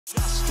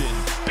Justin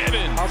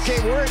Bibbins.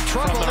 Okay, we're in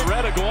trouble. From the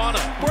Red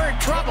Iguana. We're in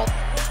trouble.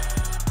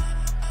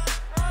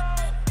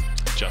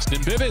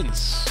 Justin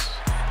Bibbins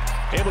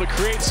able to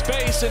create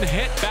space and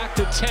hit back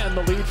to 10,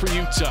 the lead for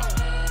Utah.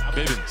 Now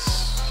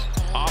Bibbins,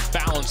 off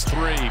balance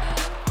three.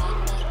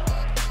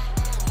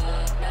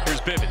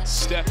 Here's Bibbins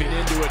stepping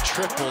into a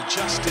triple.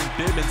 Justin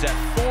Bibbins at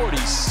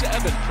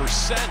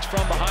 47%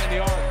 from behind the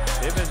arc.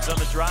 Bibbins on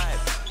the drive.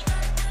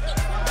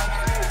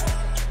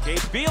 Gabe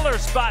Beeler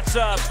spots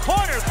up,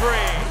 corner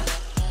three.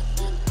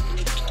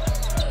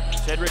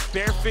 Cedric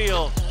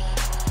Bearfield.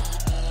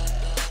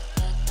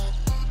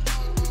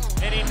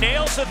 And he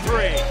nails a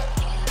three.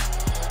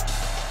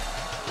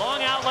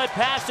 Long outlet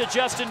pass to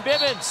Justin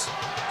Bibbins.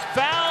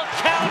 Foul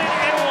counted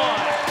and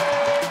one.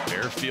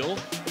 Bearfield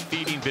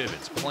feeding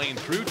Bibbins, playing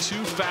through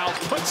two fouls,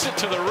 puts it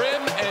to the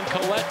rim, and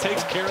Collette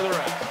takes care of the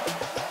rest.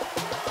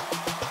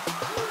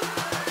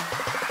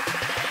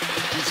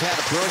 He's had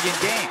a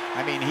brilliant game.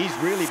 I mean, he's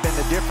really been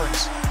the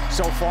difference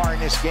so far in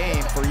this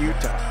game for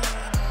Utah.